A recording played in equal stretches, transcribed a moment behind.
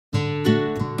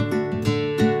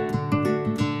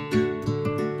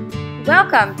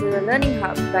Welcome to the Learning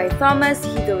Hub by Thomas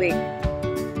Heatherwick.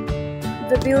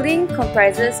 The building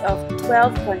comprises of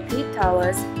 12 concrete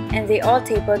towers and they all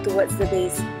taper towards the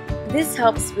base. This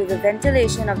helps with the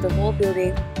ventilation of the whole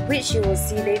building, which you will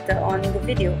see later on in the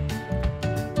video.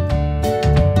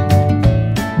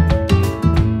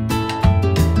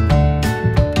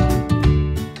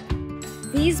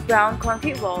 These brown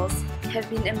concrete walls have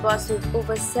been embossed with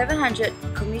over 700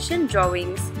 commissioned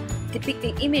drawings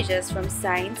depicting images from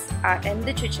science, art and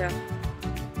literature.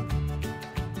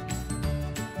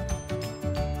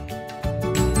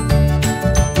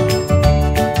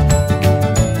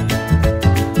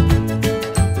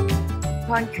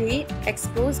 Concrete,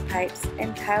 exposed pipes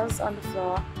and tiles on the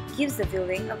floor gives the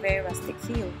building a very rustic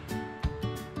feel.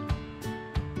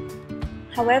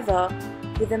 However,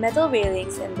 with the metal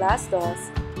railings and glass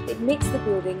doors, it makes the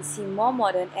building seem more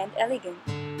modern and elegant.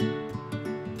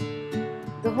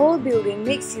 The whole building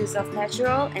makes use of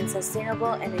natural and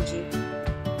sustainable energy.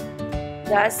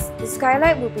 Thus, the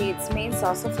skylight will be its main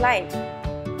source of light.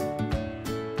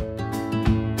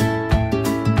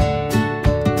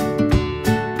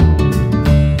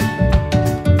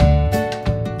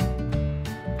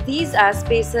 These are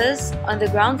spaces on the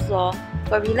ground floor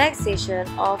for relaxation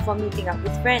or for meeting up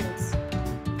with friends.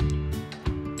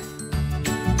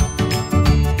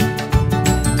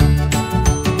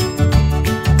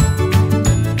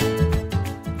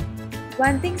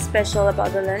 One thing special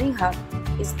about the Learning Hub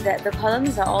is that the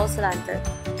columns are all slanted.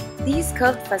 These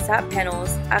curved facade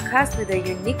panels are cast with a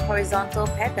unique horizontal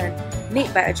pattern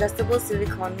made by adjustable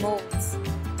silicone molds.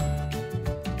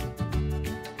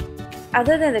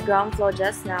 Other than the ground floor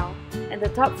just now, and the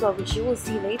top floor which you will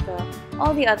see later,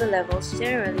 all the other levels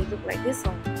generally look like this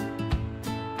one.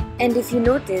 And if you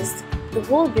noticed, the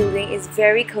whole building is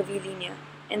very curvilinear,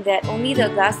 and that only the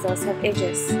glass doors have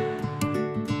edges.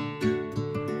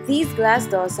 These glass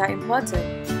doors are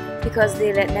important because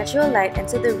they let natural light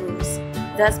enter the rooms,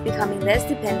 thus becoming less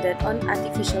dependent on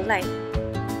artificial light.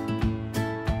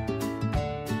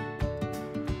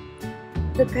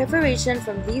 The perforation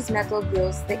from these metal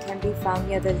grills that can be found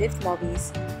near the lift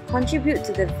lobbies contribute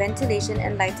to the ventilation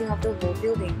and lighting of the whole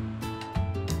building.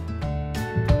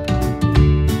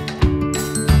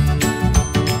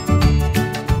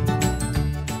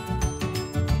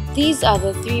 These are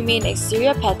the three main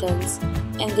exterior patterns,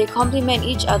 and they complement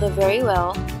each other very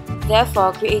well,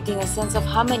 therefore creating a sense of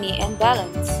harmony and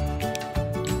balance.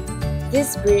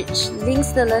 This bridge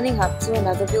links the Learning Hub to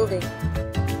another building. I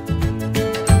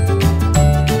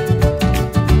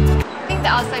think the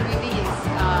outside building is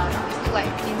look like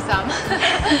dim sum.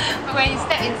 But when you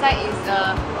step inside, it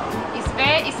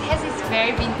has this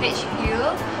very vintage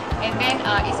feel. And then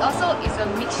it's a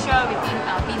mixture between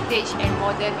vintage and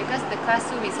modern because the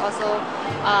classroom is also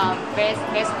very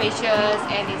spacious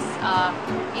and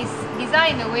it's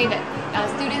designed in a way that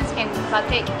students can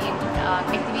partake in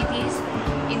activities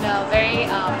in a very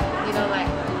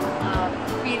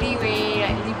freely way,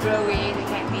 like liberal way, that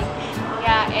kind of thing.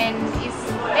 Yeah, and it's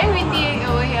very windy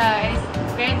over here and it's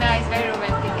very nice, very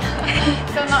romantic.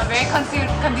 So not very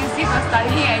conducive for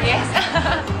studying, I guess.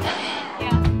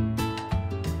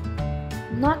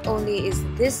 Not only is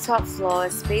this top floor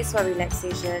a space for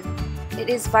relaxation, it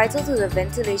is vital to the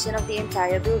ventilation of the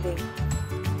entire building.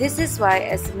 This is why,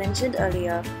 as mentioned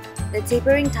earlier, the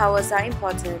tapering towers are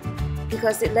important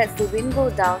because it lets the wind go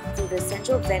down through the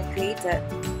central vent created,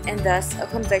 and thus a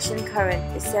convection current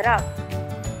is set up.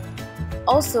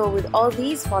 Also, with all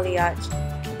these foliage,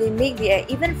 they make the air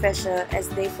even fresher as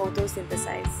they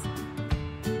photosynthesize.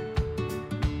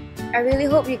 I really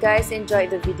hope you guys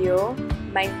enjoyed the video,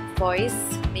 my voice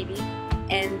maybe,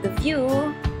 and the view,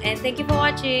 and thank you for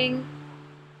watching.